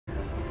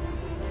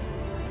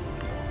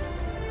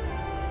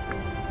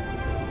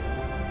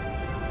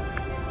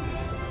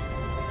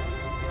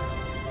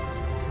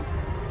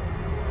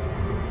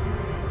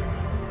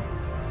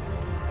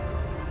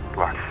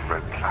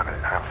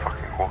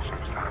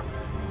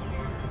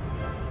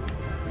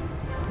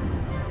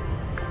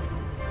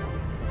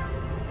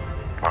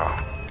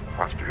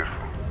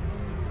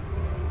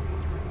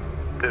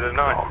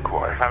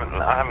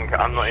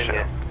I'm not in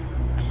here.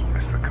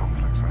 It's the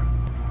conflict zone.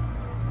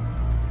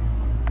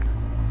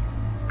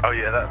 Oh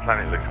yeah, that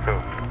planet looks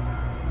cool.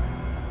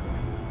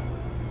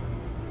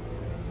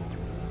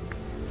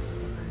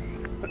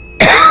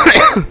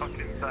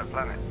 Fucking that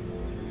planet.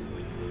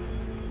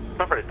 It's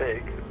not very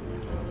big.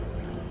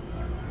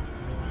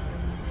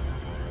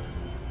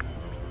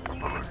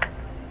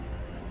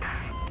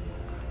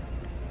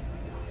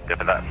 Yeah,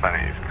 but that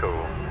planet is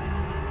cool.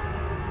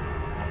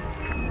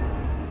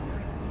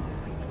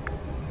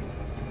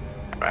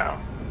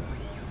 Wow.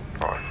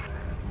 Right.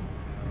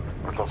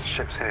 There's lots of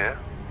ships here.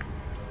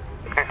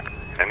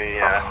 Any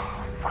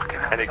Fucking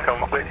hell, any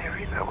conflict?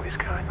 What is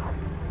going on?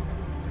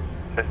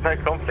 There's no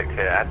conflict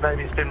here.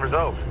 Maybe it's been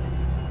resolved.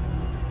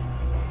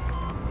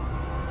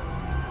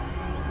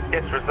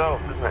 It's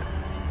resolved, isn't it?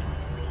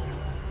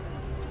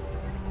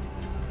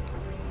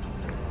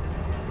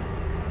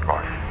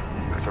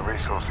 Right. There's a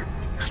resource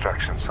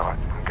extraction site.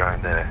 I'm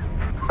going there.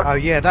 Oh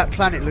yeah, that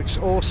planet looks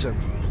awesome.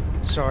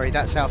 Sorry,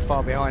 that's how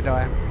far behind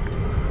I am.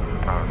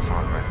 Oh,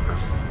 sorry, mate.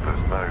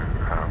 There's no,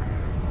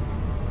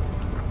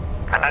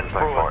 And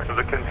brought to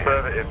the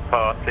Conservative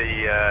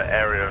Party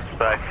area of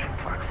space.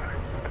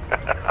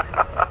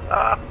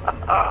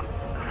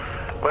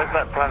 Where's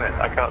that planet?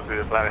 I can't see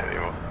the planet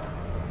anymore.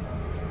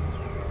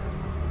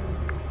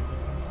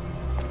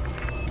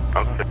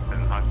 I'm sitting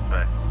in high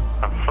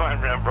space. I'm flying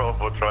around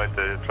Bravo trying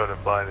to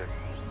find him.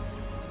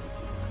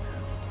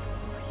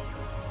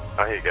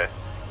 Oh, here you go.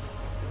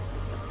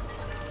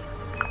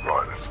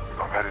 Right,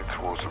 I'm heading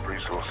towards the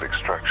resource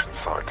extraction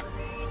site.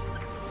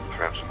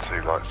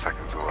 302 light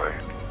seconds away.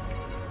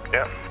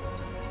 Yep.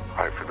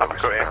 Hopefully there'll be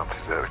some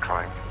bounties there to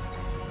claim.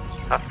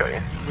 I've got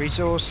you.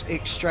 Resource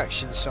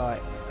extraction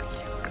site.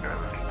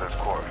 Yeah, there's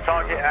quite a few.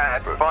 Target of them,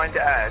 ad, but- find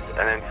ad,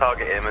 and then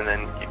target him, and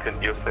then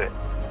you'll see it.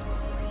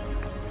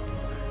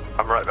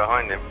 I'm right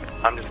behind him.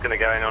 I'm just gonna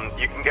go in on.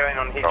 You can go in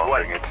on his Oh, I'm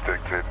wake. being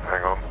interdicted.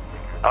 Hang on.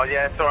 Oh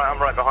yeah, it's alright.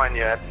 I'm right behind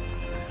you, Ed.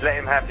 Let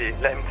him have you.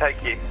 Let him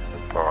take you.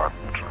 Alright,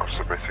 I'm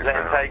submitting Let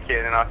him now. take you,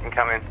 and then I can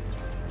come in.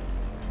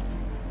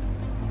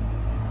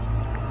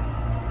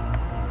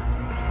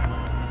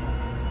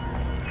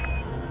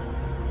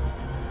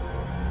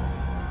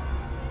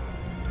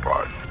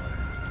 Right.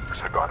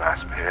 So I've got an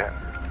asp here.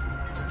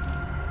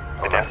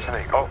 Oh, Yeah. that's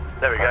an eagle. Oh,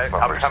 there we go. That's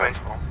not I'm very coming.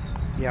 sensible.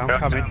 Yeah, I'm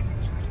coming.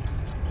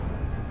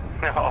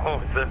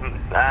 Oh,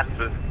 that's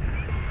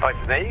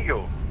an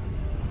eagle.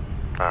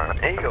 No,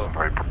 Eagle. That wasn't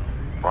very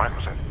bright,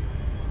 was it?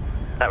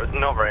 That was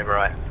not very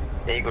bright.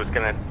 Eagle's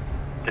gonna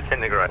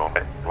disintegrate. Oh,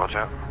 watch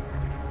out.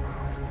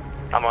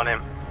 I'm on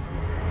him.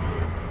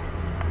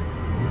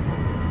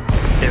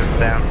 Shield's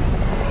down.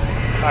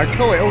 Oh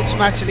cool, it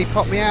automatically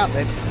popped me out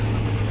then.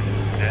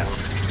 Yeah.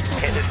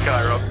 Hit this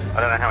guy, Rob. I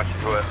don't know how much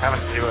he's worth. How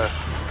much is he worth?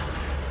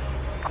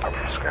 I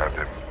haven't scanned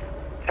him.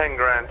 10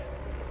 grand.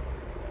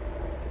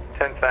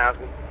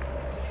 10,000.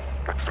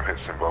 Next to hit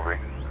him, Bobby.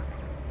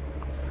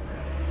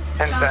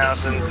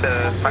 10,000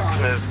 to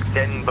faction of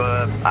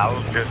Denver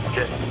Aldrich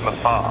Jet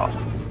Mafar.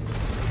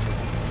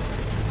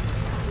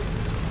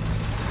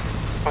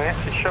 Oh, he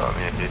actually shot at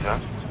me a few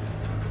times.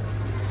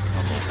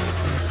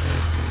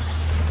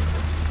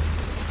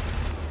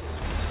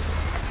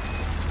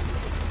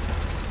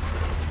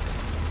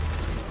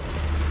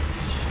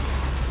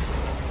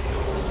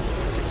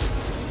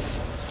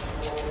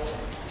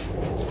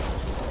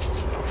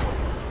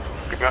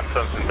 You must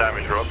have some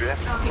damage, Rob, yeah?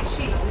 Target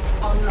shields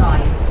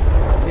online.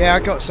 Yeah, I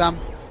got some.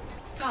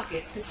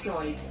 Target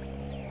destroyed.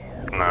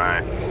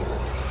 No.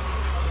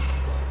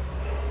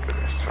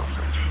 Goodness,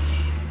 sausage.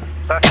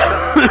 That's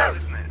so,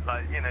 isn't it?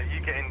 Like, you know, you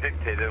get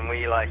indicted and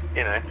we, like,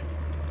 you know,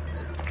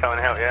 come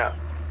and help you out.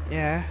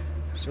 Yeah,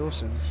 it's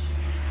awesome.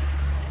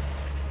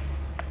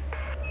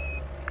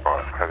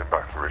 Right, I'm heading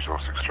back to the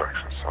resource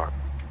extraction site.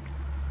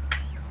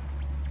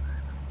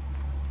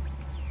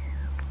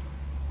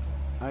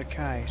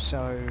 Okay,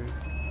 so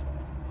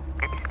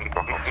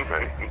Not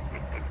me.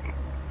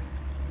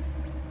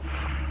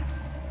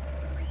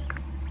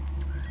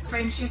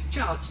 Frameshift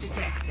charge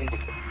detected.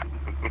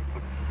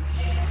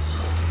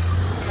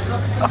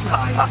 Cannot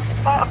comply.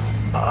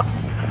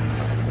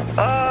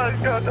 Oh,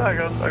 God, hang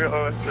on, I got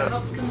my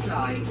Cannot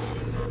comply.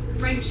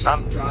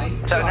 Frameshift drive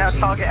So now charging.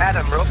 target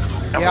Adam, Rob.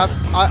 yeah,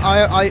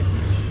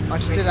 I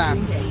still Ready to am.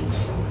 engage.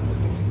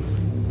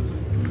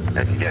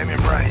 If you get him in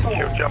range,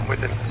 you'll jump with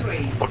him.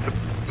 3,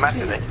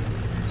 Automatically.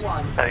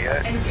 1. There you go.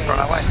 Engage. Run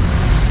away.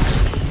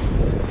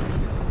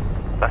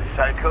 That's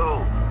so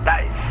cool.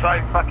 That is so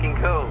fucking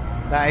cool.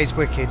 That is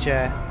wicked,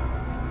 yeah.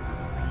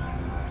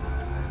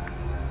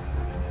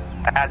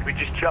 And we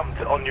just jumped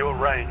on your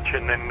range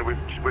and then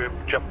we're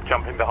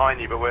jumping behind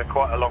you, but we're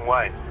quite a long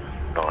way.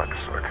 Nice,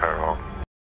 okay, well,